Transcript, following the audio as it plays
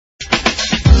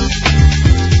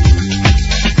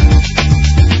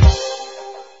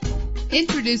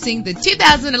Introducing the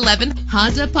 2011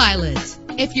 Honda Pilot.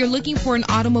 If you're looking for an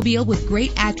automobile with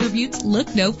great attributes,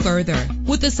 look no further.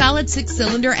 With a solid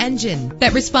 6-cylinder engine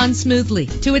that responds smoothly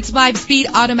to its 5-speed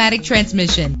automatic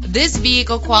transmission, this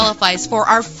vehicle qualifies for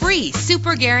our free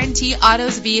Super Guarantee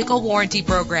Autos Vehicle Warranty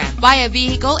Program. Buy a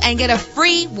vehicle and get a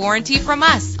free warranty from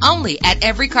us only at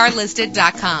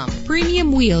everycarlisted.com.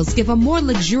 Premium wheels give a more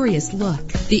luxurious look.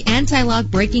 The anti-lock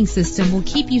braking system will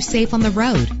keep you safe on the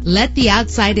road. Let the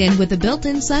outside in with a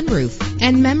built-in sunroof.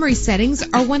 And memory settings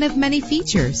are one of many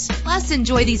features. Plus,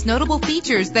 enjoy these notable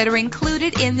features that are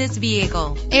included in this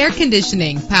vehicle: air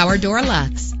conditioning, power door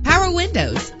locks, power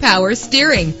windows, power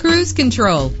steering, cruise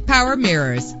control, power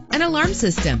mirrors, an alarm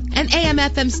system, an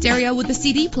AM/FM stereo with a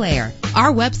CD player.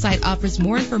 Our website offers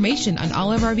more information on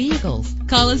all of our vehicles.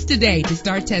 Call us today to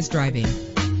start test driving.